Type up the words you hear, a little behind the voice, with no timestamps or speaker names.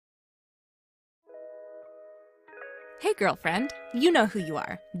Hey, girlfriend, you know who you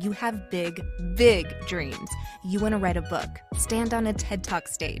are. You have big, big dreams. You want to write a book, stand on a TED Talk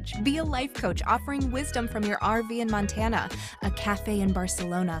stage, be a life coach offering wisdom from your RV in Montana, a cafe in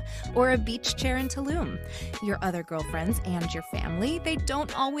Barcelona, or a beach chair in Tulum. Your other girlfriends and your family, they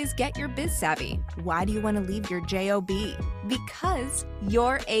don't always get your biz savvy. Why do you want to leave your JOB? Because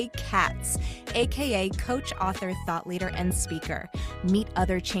you're a CATS, aka coach, author, thought leader, and speaker. Meet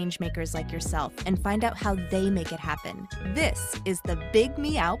other change makers like yourself and find out how they make it happen. This is the Big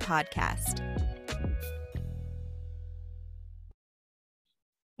Meow Podcast.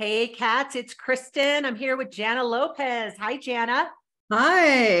 Hey, cats, it's Kristen. I'm here with Janna Lopez. Hi, Janna.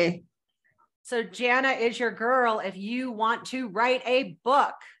 Hi. So Janna is your girl if you want to write a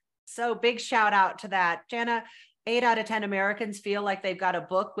book. So big shout out to that. Janna, 8 out of 10 Americans feel like they've got a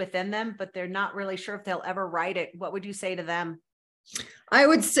book within them, but they're not really sure if they'll ever write it. What would you say to them? I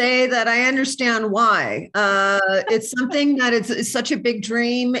would say that I understand why. It's something that it's such a big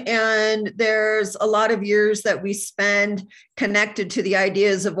dream, and there's a lot of years that we spend connected to the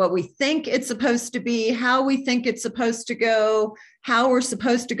ideas of what we think it's supposed to be, how we think it's supposed to go, how we're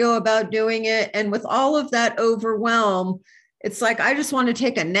supposed to go about doing it. And with all of that overwhelm, it's like, I just want to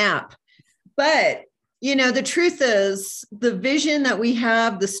take a nap. But you know, the truth is the vision that we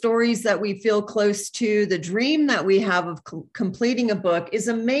have, the stories that we feel close to, the dream that we have of completing a book is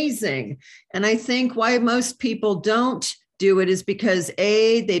amazing. And I think why most people don't do it is because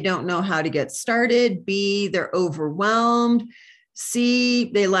A, they don't know how to get started. B, they're overwhelmed.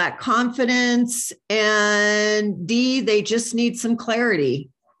 C, they lack confidence. And D, they just need some clarity.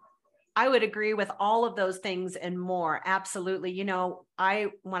 I would agree with all of those things and more. Absolutely. You know,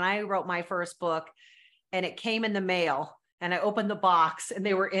 when I wrote my first book, and it came in the mail and I opened the box and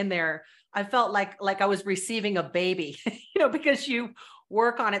they were in there, I felt like I was receiving a baby, because you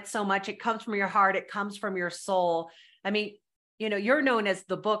work on it so much. It comes from your heart. It comes from your soul. I mean, you're known as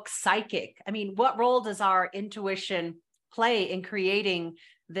the book psychic. I mean, what role does our intuition play in creating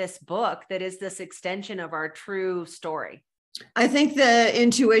this book that is this extension of our true story? I think the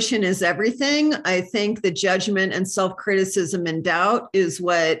intuition is everything. I think the judgment and self-criticism and doubt is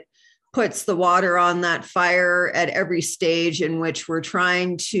what puts the water on that fire at every stage in which we're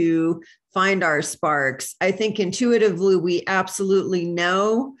trying to find our sparks. I think intuitively, we absolutely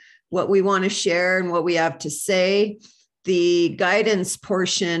know what we want to share and what we have to say. The guidance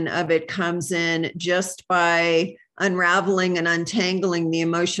portion of it comes in just by unraveling and untangling the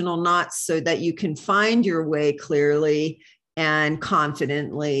emotional knots so that you can find your way clearly and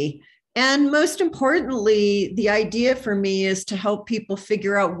confidently. And most importantly, the idea for me is to help people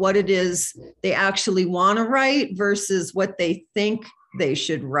figure out what it is they actually want to write versus what they think they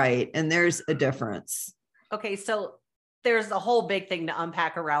should write. And there's a difference. Okay, so there's a whole big thing to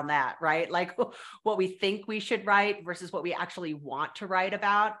unpack around that, right? Like what we think we should write versus what we actually want to write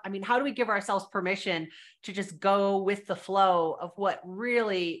about. I mean, how do we give ourselves permission to just go with the flow of what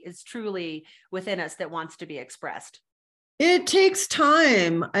really is truly within us that wants to be expressed? It takes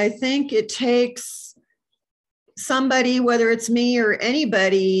time. I think it takes somebody, whether it's me or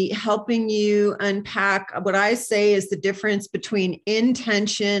anybody, helping you unpack what I say is the difference between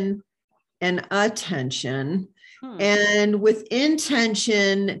intention and attention. And with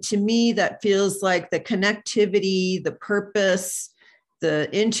intention, to me, that feels like the connectivity, the purpose, the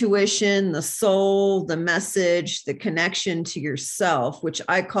intuition, the soul, the message, the connection to yourself, which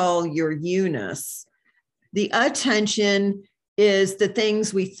I call your you-ness. The attention is the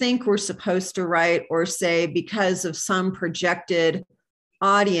things we think we're supposed to write or say because of some projected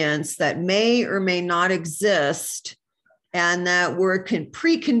audience that may or may not exist, and that we're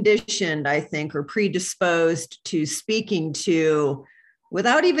preconditioned, I think, or predisposed to speaking to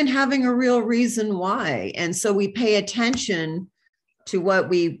without even having a real reason why. And so we pay attention to what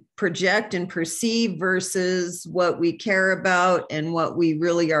we project and perceive versus what we care about and what we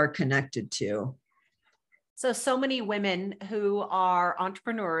really are connected to. So many women who are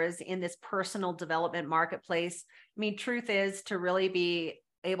entrepreneurs in this personal development marketplace. I mean, truth is, to really be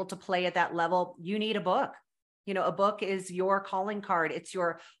able to play at that level, you need a book. A book is your calling card. It's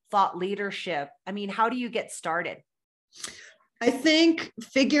your thought leadership. I mean, how do you get started? I think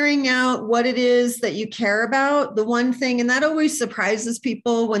figuring out what it is that you care about, the one thing, and that always surprises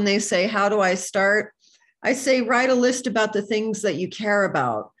people when they say, how do I start? I say, write a list about the things that you care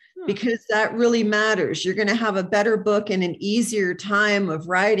about. Because that really matters. You're going to have a better book and an easier time of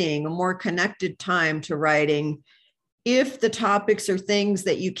writing, a more connected time to writing, if the topics are things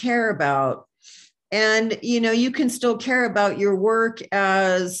that you care about. And, you can still care about your work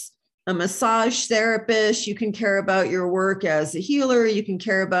as a massage therapist. You can care about your work as a healer. You can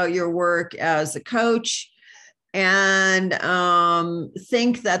care about your work as a coach. and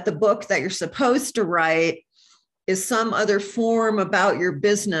think that the book that you're supposed to write is some other form about your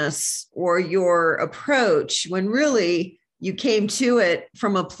business or your approach, when really you came to it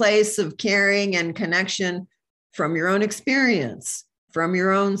from a place of caring and connection from your own experience, from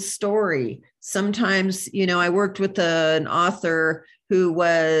your own story. Sometimes, I worked with an author who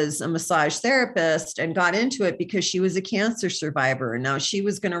was a massage therapist and got into it because she was a cancer survivor. And now she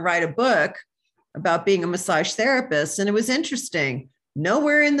was going to write a book about being a massage therapist. And it was interesting.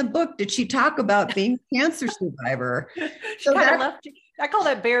 Nowhere in the book did she talk about being a cancer survivor. She kind of left. I call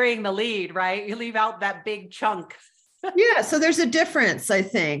that burying the lead, right? You leave out that big chunk. Yeah. So there's a difference, I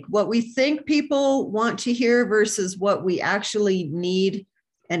think, what we think people want to hear versus what we actually need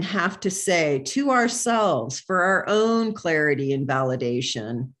and have to say to ourselves for our own clarity and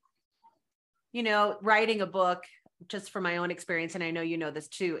validation. Writing a book, just from my own experience, and I know you know this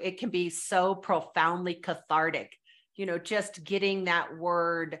too, it can be so profoundly cathartic. Just getting that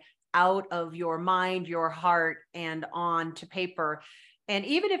word out of your mind, your heart, and on to paper. And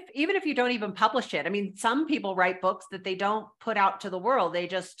even if you don't even publish it, I mean, some people write books that they don't put out to the world. They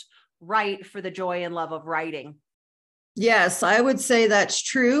just write for the joy and love of writing. Yes, I would say that's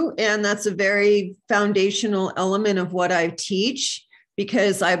true. And that's a very foundational element of what I teach,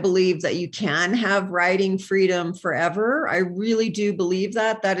 because I believe that you can have writing freedom forever. I really do believe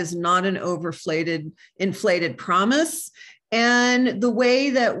that. That is not an inflated promise. And the way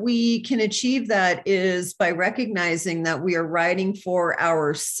that we can achieve that is by recognizing that we are writing for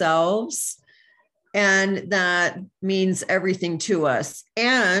ourselves. And that means everything to us.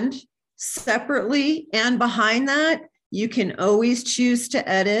 And separately and behind that, you can always choose to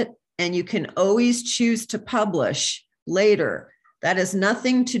edit, and you can always choose to publish later. That has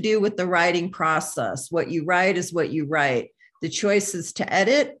nothing to do with the writing process. What you write is what you write. The choices to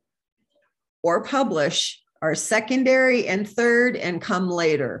edit or publish are secondary and third and come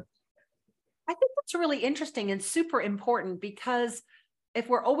later. I think that's really interesting and super important, because if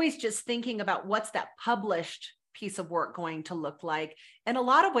we're always just thinking about what's that published piece of work going to look like, in a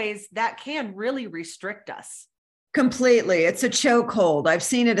lot of ways, that can really restrict us. Completely. It's a chokehold. I've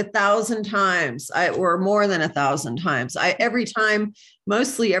seen it 1,000 times, or more than 1,000 times. Every time,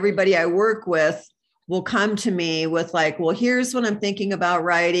 mostly everybody I work with will come to me with like, well, here's what I'm thinking about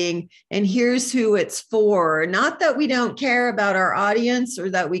writing, and here's who it's for. Not that we don't care about our audience or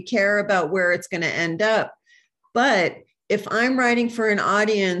that we care about where it's going to end up, but if I'm writing for an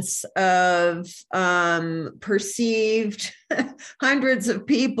audience of perceived hundreds of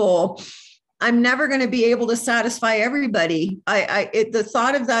people, I'm never going to be able to satisfy everybody. The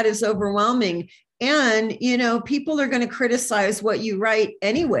thought of that is overwhelming. And, people are going to criticize what you write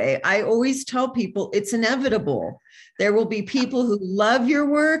anyway. I always tell people it's inevitable. There will be people who love your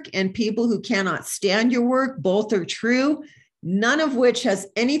work and people who cannot stand your work. Both are true, none of which has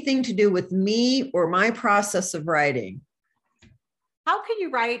anything to do with me or my process of writing. How can you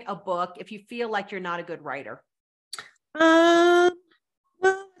write a book if you feel like you're not a good writer? Well,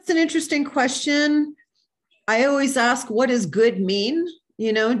 that's an interesting question. I always ask, what does good mean?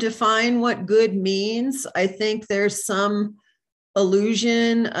 Define what good means. I think there's some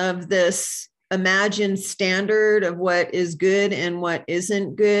illusion of this imagined standard of what is good and what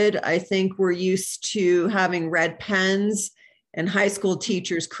isn't good. I think we're used to having red pens and high school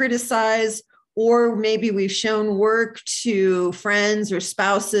teachers criticize, or maybe we've shown work to friends or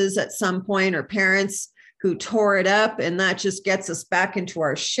spouses at some point, or parents who tore it up, and that just gets us back into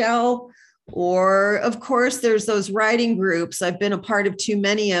our shell. Or, of course, there's those writing groups. I've been a part of too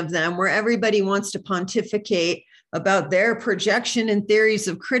many of them, where everybody wants to pontificate about their projection and theories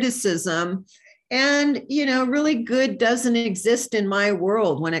of criticism. And, really good doesn't exist in my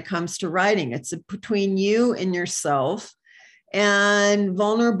world when it comes to writing. It's between you and yourself. And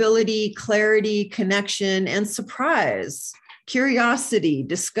vulnerability, clarity, connection, and surprise. Curiosity,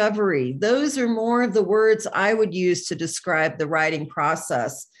 discovery, those are more of the words I would use to describe the writing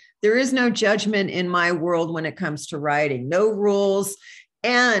process. There is no judgment in my world when it comes to writing, no rules.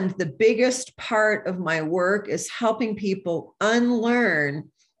 And the biggest part of my work is helping people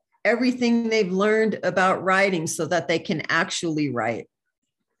unlearn everything they've learned about writing so that they can actually write.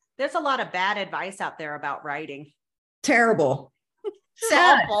 There's a lot of bad advice out there about writing. Terrible.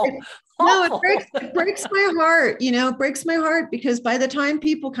 Sad. Awful. No, it breaks my heart. It breaks my heart, because by the time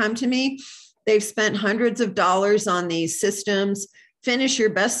people come to me, they've spent hundreds of dollars on these systems. Finish your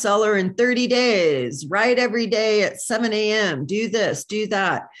bestseller in 30 days, write every day at 7 a.m., do this, do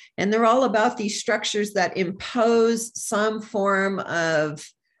that. And they're all about these structures that impose some form of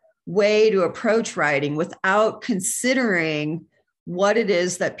way to approach writing without considering what it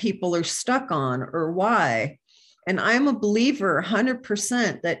is that people are stuck on or why. And I'm a believer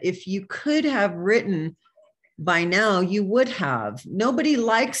 100% that if you could have written by now, you would have. Nobody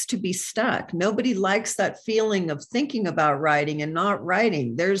likes to be stuck. Nobody likes that feeling of thinking about writing and not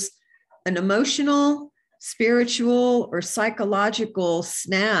writing. There's an emotional, spiritual, or psychological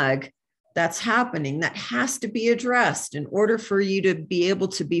snag that's happening that has to be addressed in order for you to be able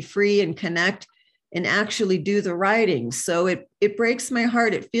to be free and connect and actually do the writing. So it breaks my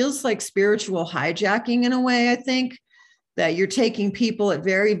heart. It feels like spiritual hijacking in a way, I think, that you're taking people at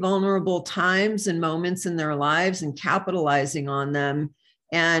very vulnerable times and moments in their lives and capitalizing on them.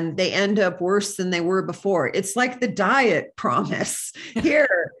 And they end up worse than they were before. It's like the diet promise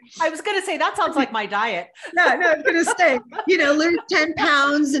here. I was going to say, that sounds like my diet. Yeah, no, I was going to say, lose 10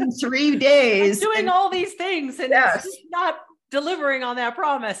 pounds in 3 days. I'm doing all these things and it's just not delivering on that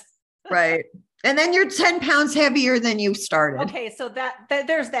promise. Right. And then you're 10 pounds heavier than you started. Okay. So that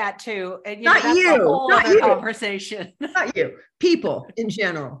there's that too. And that's a whole other conversation. Not you, people in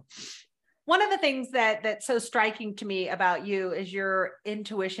general. One of the things that's so striking to me about you is your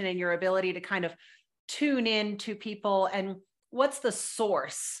intuition and your ability to kind of tune in to people and what's the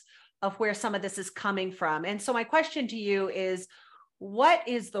source of where some of this is coming from. And so my question to you is, what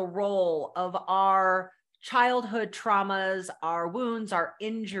is the role of our childhood traumas, our wounds, our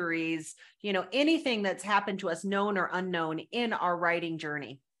injuries, anything that's happened to us, known or unknown, in our writing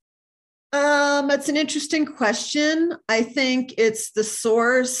journey? That's an interesting question. I think it's the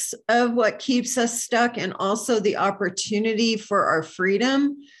source of what keeps us stuck and also the opportunity for our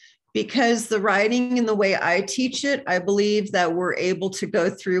freedom, because the writing and the way I teach it, I believe that we're able to go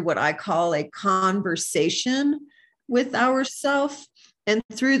through what I call a conversation with ourselves. And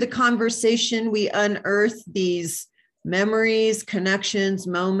through the conversation, we unearth these memories, connections,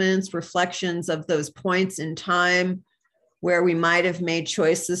 moments, reflections of those points in time where we might have made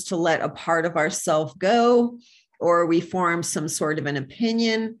choices to let a part of ourselves go, or we form some sort of an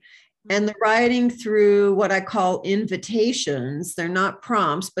opinion. And the writing through what I call invitations, they're not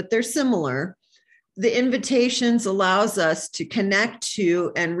prompts, but they're similar. The invitations allows us to connect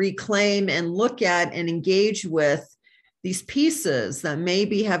to and reclaim and look at and engage with these pieces that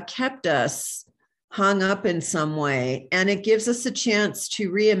maybe have kept us hung up in some way. And it gives us a chance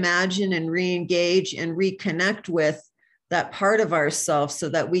to reimagine and re-engage and reconnect with that part of ourselves so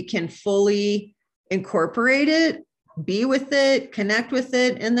that we can fully incorporate it, be with it, connect with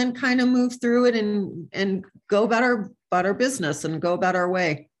it, and then kind of move through it and go about our business and go about our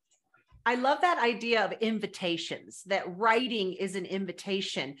way. I love that idea of invitations, that writing is an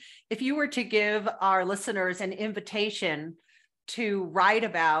invitation. If you were to give our listeners an invitation to write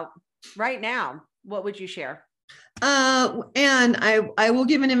about right now, what would you share? And I will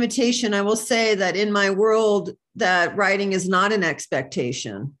give an invitation. I will say that in my world, that writing is not an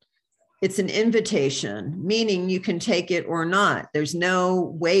expectation. It's an invitation, meaning you can take it or not. There's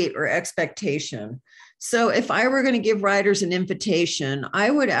no weight or expectation. So if I were going to give writers an invitation, I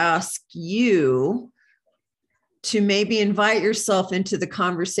would ask you to maybe invite yourself into the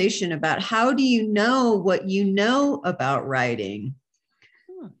conversation about how do you know what you know about writing?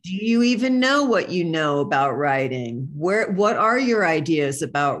 Do you even know what you know about writing? What are your ideas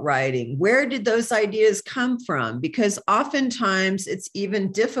about writing? Where did those ideas come from? Because oftentimes it's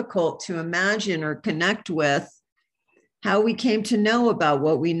even difficult to imagine or connect with how we came to know about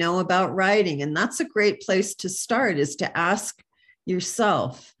what we know about writing. And that's a great place to start, is to ask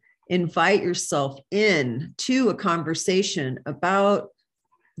yourself, invite yourself in to a conversation about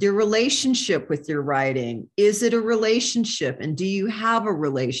your relationship with your writing. Is it a relationship? And do you have a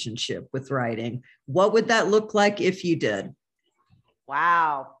relationship with writing? What would that look like if you did?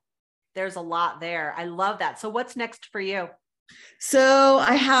 Wow. There's a lot there. I love that. So what's next for you? So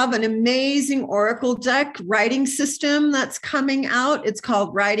I have an amazing Oracle deck writing system that's coming out. It's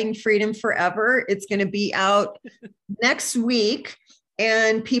called Writing Freedom Forever. It's going to be out next week,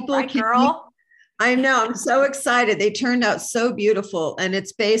 and people can. Girl. I know. I'm so excited. They turned out so beautiful, and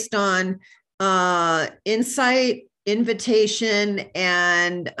it's based on insight, invitation,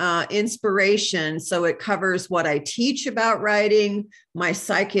 and inspiration. So it covers what I teach about writing, my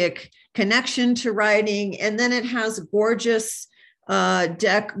psychic connection to writing, and then it has a gorgeous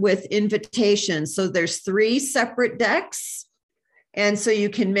deck with invitations. So there's 3 separate decks, and so you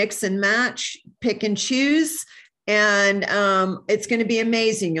can mix and match, pick and choose. And it's going to be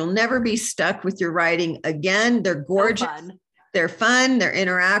amazing. You'll never be stuck with your writing again. They're gorgeous. So they're fun. They're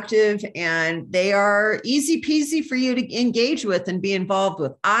interactive, and they are easy peasy for you to engage with and be involved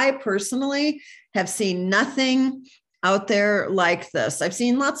with. I personally have seen nothing out there like this. I've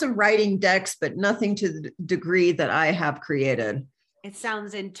seen lots of writing decks, but nothing to the degree that I have created. It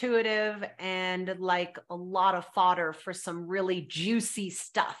sounds intuitive and like a lot of fodder for some really juicy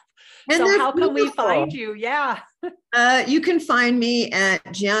stuff. And so how can we beautiful. find you? Yeah. You can find me at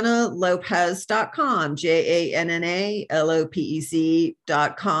jannalopez.com,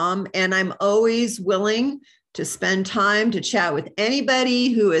 JANNALOPEZ.com. And I'm always willing to spend time to chat with anybody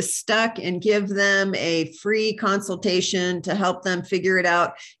who is stuck and give them a free consultation to help them figure it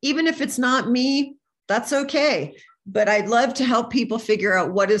out. Even if it's not me, that's okay. But I'd love to help people figure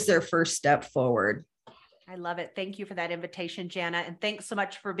out what is their first step forward. I love it. Thank you for that invitation, Janna. And thanks so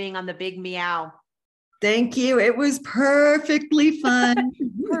much for being on the Big Meow. Thank you. It was perfectly fun.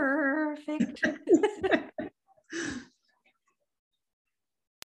 Perfect.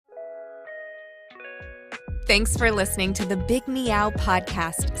 Thanks for listening to the Big Meow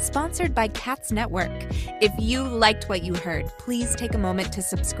podcast, sponsored by Cats Network. If you liked what you heard, please take a moment to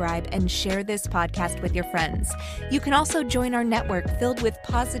subscribe and share this podcast with your friends. You can also join our network filled with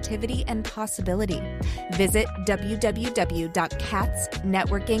positivity and possibility. Visit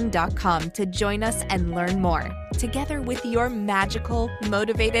www.catsnetworking.com to join us and learn more, together with your magical,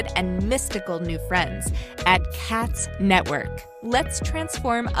 motivated, and mystical new friends at Cats Network. Let's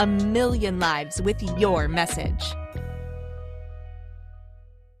transform 1 million lives with your message.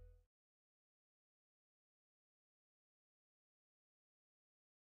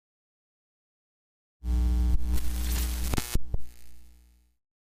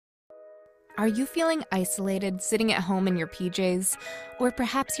 Are you feeling isolated sitting at home in your PJs? Or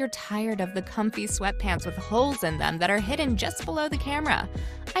perhaps you're tired of the comfy sweatpants with holes in them that are hidden just below the camera?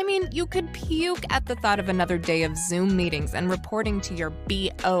 I mean, you could puke at the thought of another day of Zoom meetings and reporting to your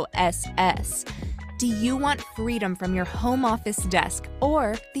BOSS. Do you want freedom from your home office desk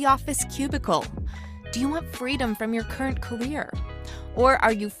or the office cubicle? Do you want freedom from your current career? Or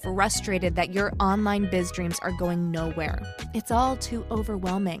are you frustrated that your online biz dreams are going nowhere? It's all too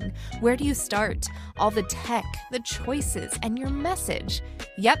overwhelming. Where do you start? All the tech, the choices, and your message.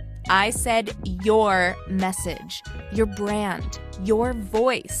 Yep, I said your message, your brand, your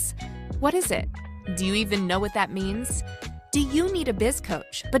voice. What is it? Do you even know what that means? Do you need a biz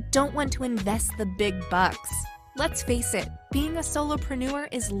coach but don't want to invest the big bucks? Let's face it, being a solopreneur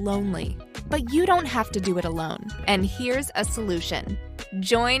is lonely, but you don't have to do it alone. And here's a solution.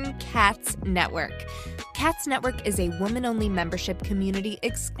 Join Cats Network. Cats Network is a woman-only membership community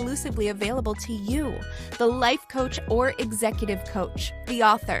exclusively available to you, the life coach or executive coach, the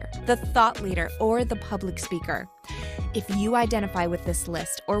author, the thought leader, or the public speaker. If you identify with this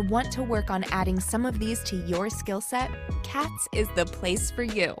list or want to work on adding some of these to your skill set, Cats is the place for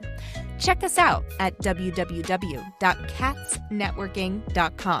you. Check us out at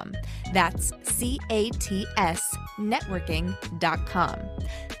www.catsnetworking.com. That's CATS networking.com.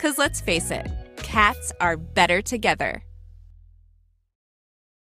 Because let's face it, cats are better together.